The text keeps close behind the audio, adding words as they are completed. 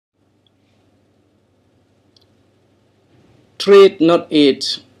Trade, not aid,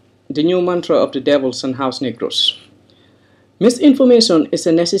 the new mantra of the devils and house Negroes. Misinformation is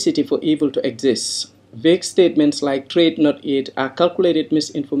a necessity for evil to exist. Vague statements like trade, not aid are calculated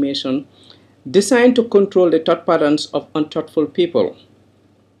misinformation designed to control the thought patterns of unthoughtful people.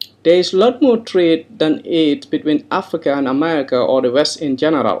 There is a lot more trade than aid between Africa and America or the West in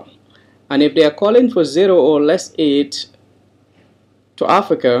general. And if they are calling for zero or less aid to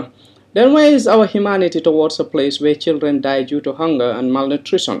Africa, then where is our humanity towards a place where children die due to hunger and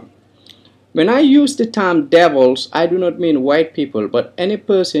malnutrition? When I use the term devils, I do not mean white people, but any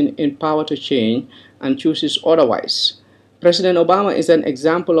person in power to change and chooses otherwise. President Obama is an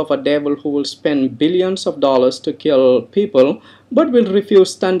example of a devil who will spend billions of dollars to kill people, but will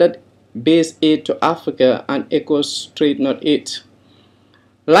refuse standard-based aid to Africa and echoes trade, not aid.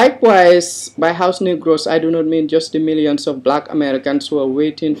 Likewise, by house Negroes, I do not mean just the millions of black Americans who are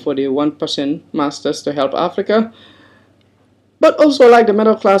waiting for the 1% masters to help Africa, but also like the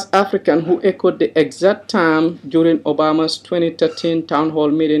middle-class African who echoed the exact term during Obama's 2013 town hall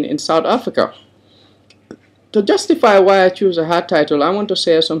meeting in South Africa. To justify why I choose a hard title, I want to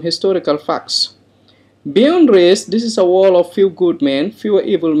share some historical facts. Beyond race, this is a world of few good men, fewer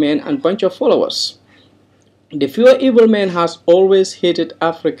evil men, and bunch of followers. The fewer evil men has always hated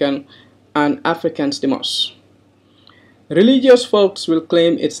African and Africans the most. Religious folks will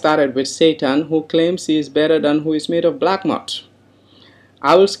claim it started with Satan, who claims he is better than who is made of black mud.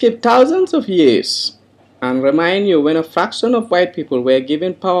 I will skip thousands of years and remind you when a fraction of white people were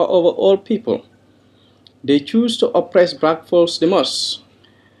given power over all people. They choose to oppress black folks the most.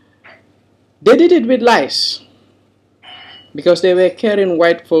 They did it with lies because they were carrying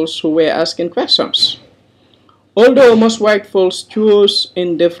white folks who were asking questions. Although most white folks chose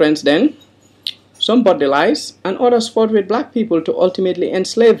indifference then, some bought the lies and others fought with black people to ultimately end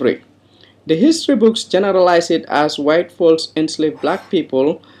slavery. The history books generalize it as white folks enslaved black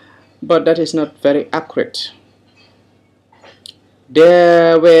people, but that is not very accurate.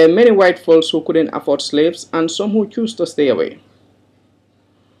 There were many white folks who couldn't afford slaves and some who chose to stay away.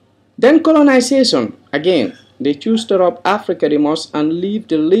 Then colonization, again, they choose to rob Africa the most and leave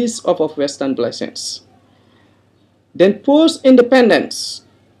the least of Western blessings. Then post-independence,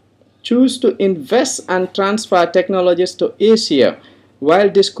 choose to invest and transfer technologies to Asia while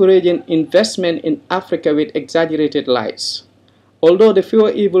discouraging investment in Africa with exaggerated lies. Although the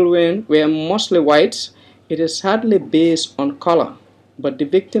fewer evil men were mostly whites, it is hardly based on color, but the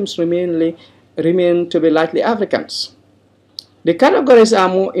victims remain to be likely Africans. The categories are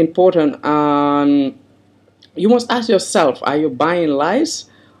more important, and you must ask yourself, are you buying lies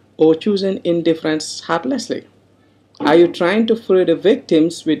or choosing indifference heartlessly? Are you trying to free the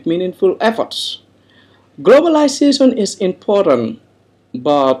victims with meaningful efforts? Globalization is important,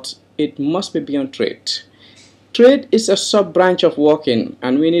 but it must be beyond trade. Trade is a sub-branch of working,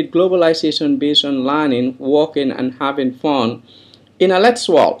 and we need globalization based on learning, working, and having fun in a let's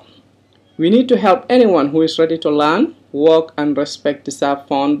world. We need to help anyone who is ready to learn, work, and respect deserve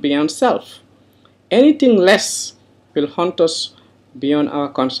fun beyond self. Anything less will hunt us beyond our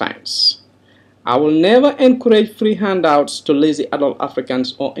conscience. I will never encourage free handouts to lazy adult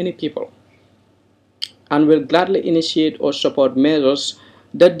Africans or any people, and will gladly initiate or support measures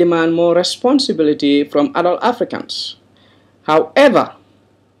that demand more responsibility from adult Africans. However,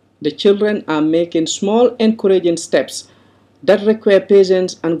 the children are making small encouraging steps that require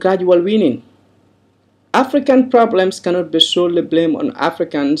patience and gradual weaning. African problems cannot be solely blamed on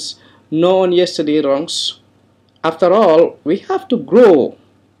Africans nor on yesterday's wrongs. After all, we have to grow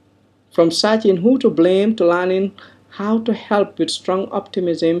from searching who to blame to learning how to help with strong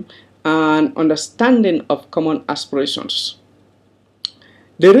optimism and understanding of common aspirations.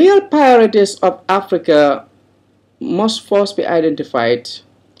 The real priorities of Africa must first be identified,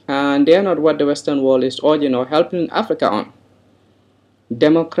 and they are not what the Western world is urging or helping Africa on.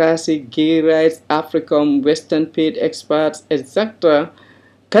 Democracy, gay rights, African, Western paid experts, etc.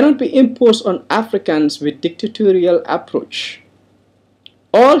 cannot be imposed on Africans with dictatorial approach.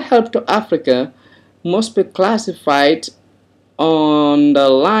 All help to Africa must be classified on the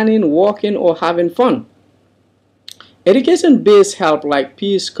learning, working, or having fun. Education-based help like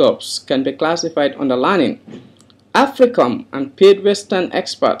Peace Corps can be classified under learning. African and paid Western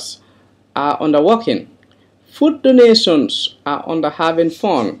experts are under working. Food donations are under having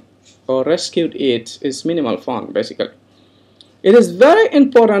fun, or rescued aid is minimal fun basically. It is very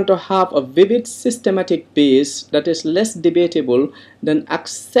important to have a vivid systematic base that is less debatable than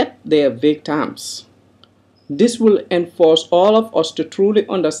accept their vague terms. This will enforce all of us to truly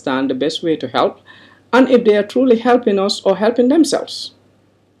understand the best way to help, and if they are truly helping us or helping themselves.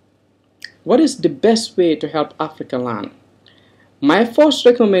 What is the best way to help Africa learn? My first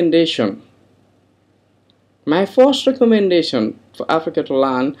recommendation My first recommendation for Africa to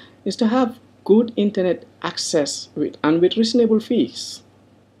learn is to have good internet access with reasonable fees.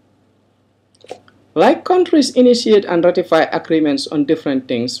 Like countries initiate and ratify agreements on different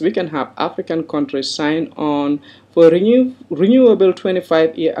things, we can have African countries sign on for a renewable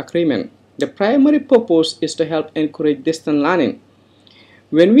 25-year agreement. The primary purpose is to help encourage distant learning.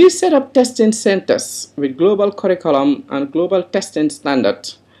 When we set up testing centers with global curriculum and global testing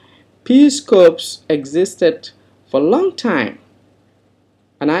standards, Peace Corps existed for a long time,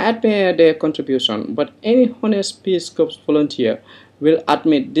 and I admire their contribution, but any honest Peace Corps volunteer will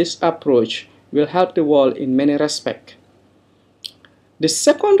admit this approach will help the world in many respects. The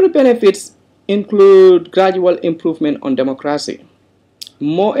secondary benefits include gradual improvement on democracy.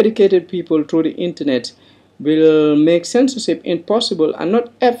 More educated people through the internet will make censorship impossible, and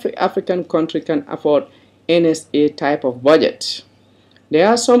not every African country can afford NSA type of budget. There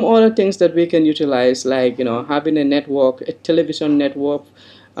are some other things that we can utilize, like having a network, a television network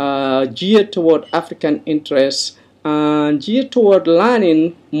geared toward African interests and geared toward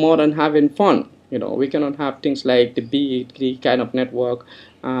learning more than having fun. We cannot have things like the BET kind of network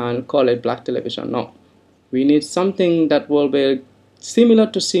and call it black television. No, we need something that will be similar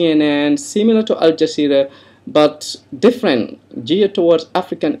to CNN, similar to Al Jazeera, but different, geared towards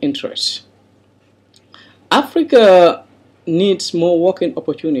African interests. Africa needs more working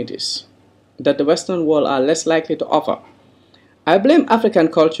opportunities that the Western world are less likely to offer. I blame African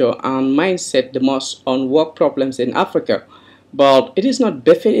culture and mindset the most on work problems in Africa, but it is not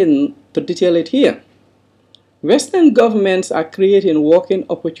befitting to detail it here. Western governments are creating working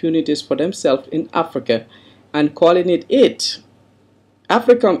opportunities for themselves in Africa and calling it aid.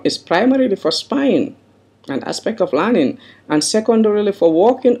 Africa is primarily for spying, an aspect of learning, and secondarily for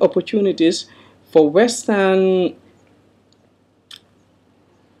working opportunities for Western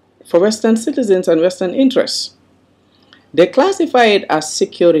citizens and Western interests. They classify it as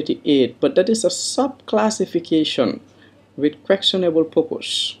security aid, but that is a sub-classification with questionable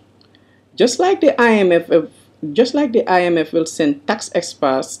purpose. Just like the IMF will send tax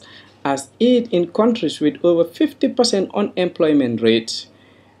experts as aid in countries with over 50% unemployment rate,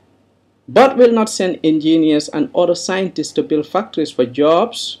 but will not send engineers and other scientists to build factories for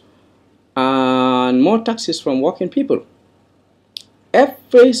jobs and more taxes from working people.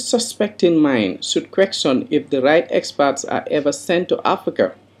 Every suspecting mind should question if the right experts are ever sent to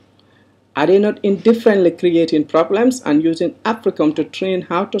Africa. Are they not indifferently creating problems and using Africa to train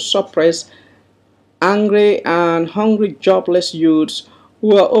how to suppress angry and hungry jobless youths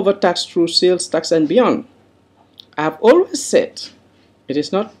who are overtaxed through sales tax and beyond? I have always said it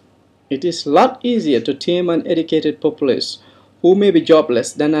is a lot easier to tame an educated populace who may be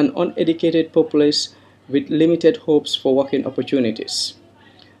jobless than an uneducated populace with limited hopes for working opportunities.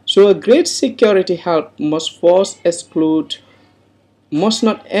 So a great security help must never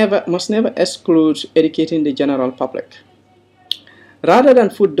exclude educating the general public. Rather than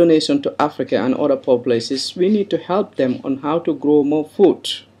food donation to Africa and other poor places, we need to help them on how to grow more food.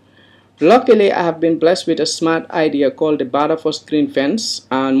 Luckily, I have been blessed with a smart idea called the Barter for Green Fence,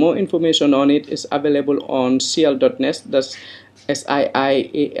 and more information on it is available on sial.net, that's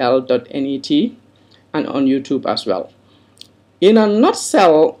sial.net, and on YouTube as well. In a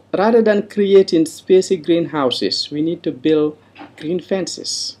nutshell, rather than creating spacey greenhouses, we need to build green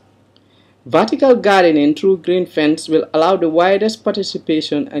fences. Vertical gardening through green fence will allow the widest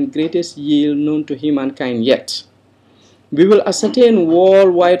participation and greatest yield known to humankind yet. We will ascertain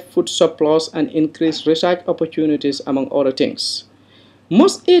worldwide food surplus and increase research opportunities, among other things.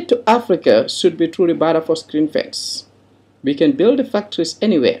 Most aid to Africa should be through the Barter for Green Fence. We can build the factories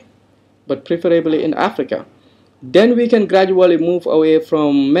anywhere, but preferably in Africa. Then we can gradually move away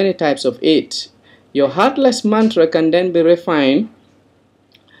from many types of aid. Your heartless mantra can then be refined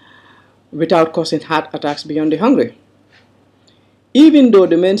without causing heart attacks beyond the hungry. Even though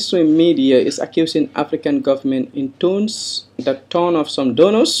the mainstream media is accusing African government in tones that turn off some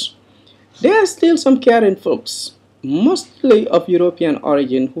donors, there are still some caring folks, mostly of European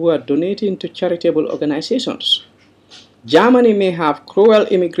origin, who are donating to charitable organizations. Germany may have cruel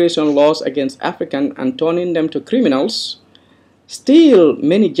immigration laws against Africans and turning them to criminals. Still,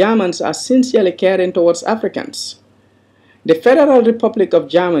 many Germans are sincerely caring towards Africans. The Federal Republic of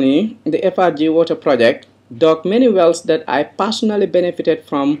Germany, the FRG Water Project, dug many wells that I personally benefited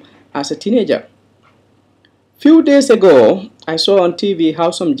from as a teenager. Few days ago, I saw on TV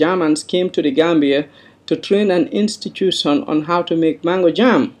how some Germans came to the Gambia to train an institution on how to make mango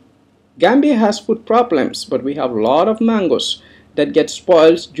jam. Gambia has food problems, but we have a lot of mangoes that get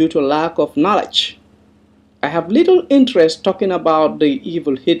spoiled due to lack of knowledge. I have little interest talking about the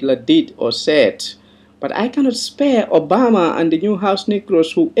evil Hitler did or said, but I cannot spare Obama and the new House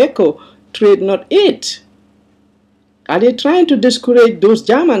Negroes who echo trade not eat. Are they trying to discourage those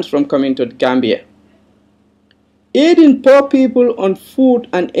Germans from coming to Gambia? Aiding poor people on food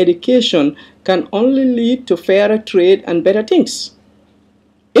and education can only lead to fairer trade and better things.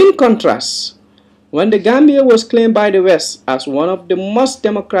 In contrast, when the Gambia was claimed by the West as one of the most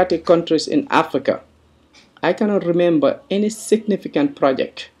democratic countries in Africa, I cannot remember any significant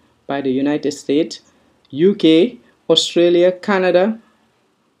project by the United States, UK, Australia, Canada,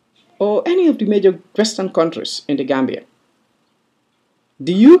 or any of the major Western countries in the Gambia.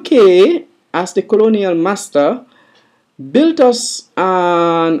 The UK, as the colonial master, built us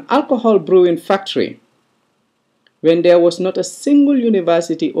an alcohol brewing factory when there was not a single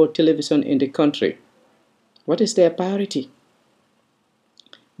university or television in the country. What is their priority?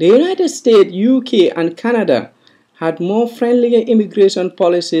 The United States, UK, and Canada had more friendlier immigration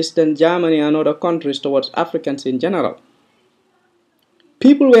policies than Germany and other countries towards Africans in general.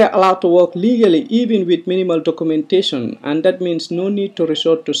 People were allowed to work legally even with minimal documentation, and that means no need to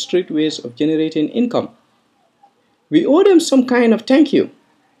resort to strict ways of generating income. We owe them some kind of thank you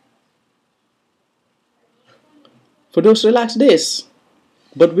for those relaxed days.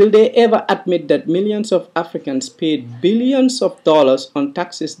 But will they ever admit that millions of Africans paid billions of dollars on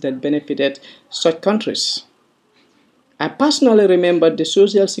taxes that benefited such countries? I personally remember the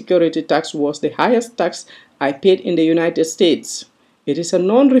Social Security tax was the highest tax I paid in the United States. It is a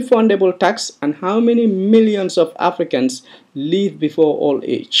non-refundable tax, and how many millions of Africans live before old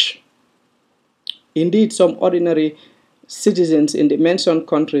age? Indeed, some ordinary citizens in the mentioned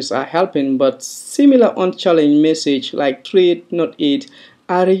countries are helping, but similar unchallenged messages like trade, not aid,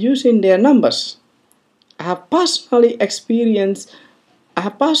 are reducing their numbers. I have personal experience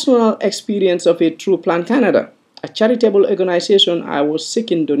of it through Plan Canada, a charitable organization I was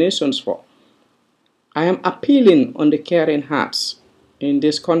seeking donations for. I am appealing on the caring hearts in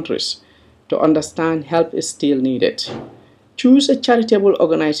these countries to understand help is still needed. Choose a charitable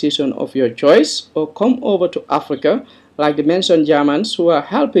organization of your choice or come over to Africa like the mentioned Germans who are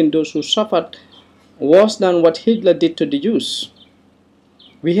helping those who suffered worse than what Hitler did to the Jews.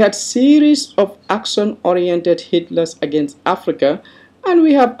 We had series of action-oriented Hitlers against Africa, and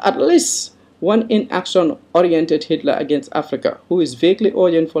we have at least one inaction-oriented Hitler against Africa who is vaguely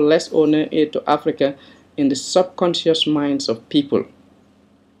urging for less or no aid to Africa in the subconscious minds of people.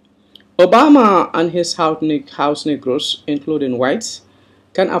 Obama and his house Negroes, including whites,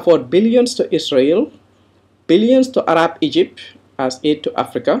 can afford billions to Israel, billions to Arab Egypt as aid to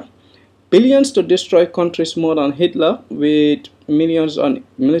Africa, billions to destroy countries more than Hitler with millions on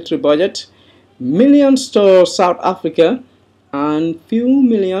military budget, millions to South Africa, and few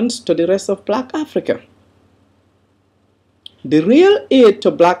millions to the rest of Black Africa. The real aid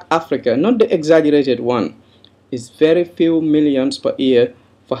to Black Africa, not the exaggerated one, is very few millions per year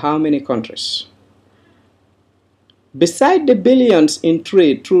for how many countries? Beside the billions in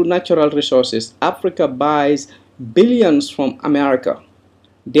trade through natural resources, Africa buys billions from America.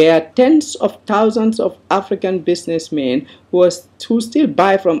 There are tens of thousands of African businessmen who still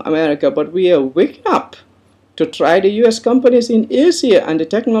buy from America, but we are waking up to try the US companies in Asia and the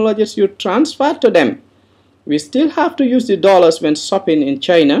technologies you transfer to them. We still have to use the dollars when shopping in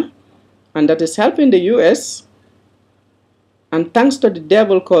China, and that is helping the US. And thanks to the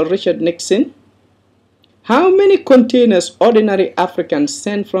devil called Richard Nixon, how many containers ordinary Africans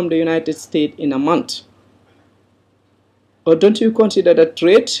send from the United States in a month? Or don't you consider that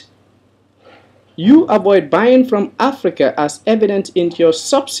trade? You avoid buying from Africa as evident in your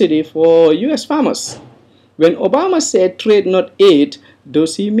subsidy for US farmers. When Obama said trade not aid,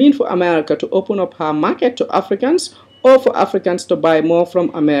 does he mean for America to open up her market to Africans or for Africans to buy more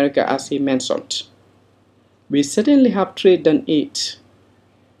from America as he mentioned? We certainly have trade than aid.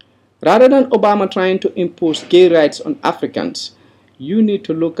 Rather than Obama trying to impose gay rights on Africans, you need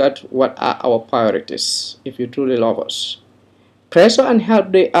to look at what are our priorities if you truly love us. Pressure and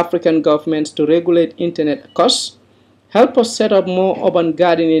help the African governments to regulate internet costs. Help us set up more urban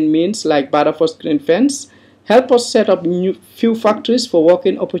gardening means like Badafoss Green Fence. Help us set up few factories for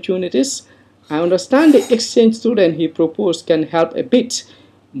working opportunities. I understand the exchange student he proposed can help a bit,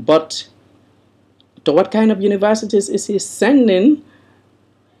 but to what kind of universities is he sending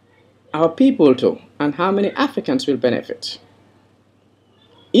our people to, and how many Africans will benefit?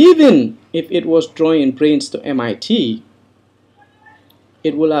 Even if it was drawing brains to MIT,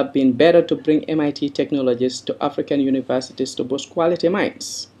 it would have been better to bring MIT technologies to African universities to boost quality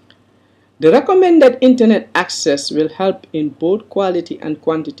minds. The recommended internet access will help in both quality and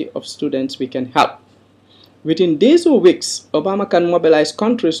quantity of students we can help. Within days or weeks, Obama can mobilize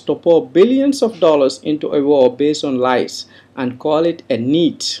countries to pour billions of dollars into a war based on lies and call it a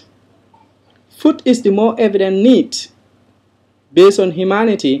need. Food is the more evident need based on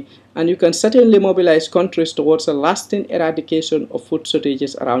humanity, and you can certainly mobilize countries towards a lasting eradication of food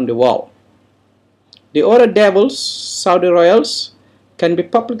shortages around the world. The other devils, Saudi royals, can be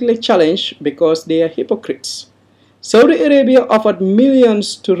publicly challenged because they are hypocrites. Saudi Arabia offered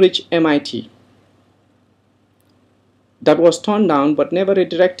millions to reach MIT. That was turned down but never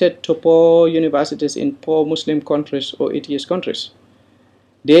redirected to poor universities in poor Muslim countries or atheist countries.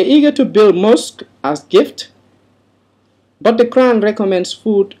 They are eager to build mosques as gift, but the Quran recommends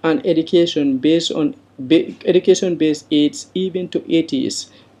food and education-based aids even to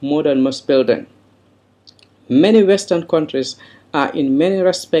atheists more than mosque building. Many Western countries are in many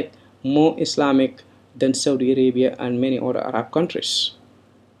respects more Islamic than Saudi Arabia and many other Arab countries.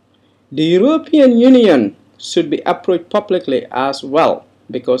 The European Union should be approached publicly as well,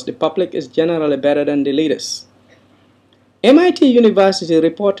 because the public is generally better than the leaders. MIT University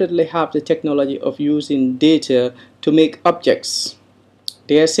reportedly have the technology of using data to make objects.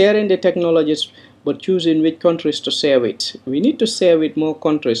 They are sharing the technologies but choosing which countries to share with. We need to share with more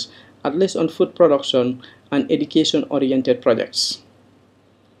countries, at least on food production and education-oriented projects.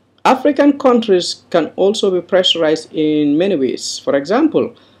 African countries can also be pressurized in many ways. For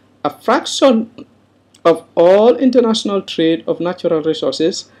example, a fraction of all international trade of natural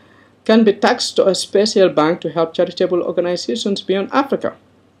resources can be taxed to a special bank to help charitable organizations beyond Africa.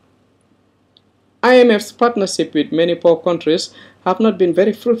 IMF's partnership with many poor countries have not been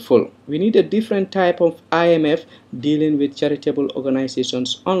very fruitful. We need a different type of IMF dealing with charitable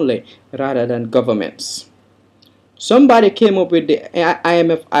organizations only rather than governments. Somebody came up with the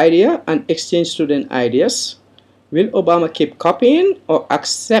IMF idea and exchanged student ideas. Will Obama keep copying or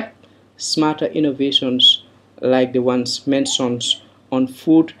accept smarter innovations like the ones mentioned on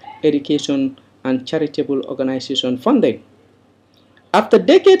food, education, and charitable organization funding? After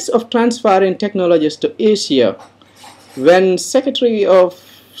decades of transferring technologies to Asia, when Secretary of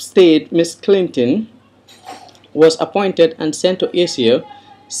State Ms. Clinton was appointed and sent to Asia,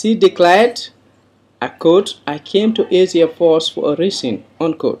 she declared, I quote, "I came to Asia first for a reason,"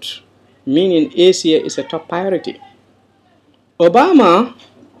 unquote, meaning Asia is a top priority. Obama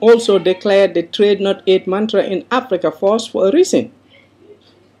also declared the trade not aid mantra in Africa first for a reason.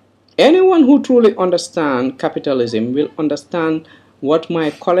 Anyone who truly understands capitalism will understand what my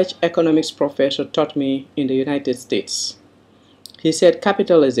college economics professor taught me in the United States. He said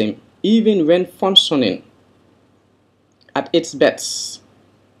capitalism, even when functioning at its best,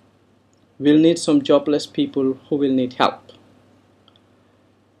 will need some jobless people who will need help.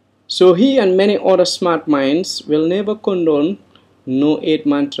 So he and many other smart minds will never condone no aid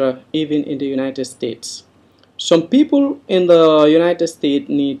mantra even in the United States. Some people in the United States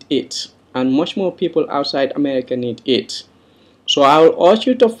need it, and much more people outside America need it. So I will urge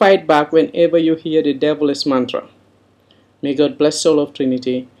you to fight back whenever you hear the devilish mantra. May God bless Soul of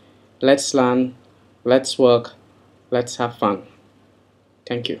Trinity. Let's learn, let's work, let's have fun.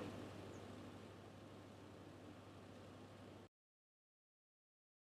 Thank you.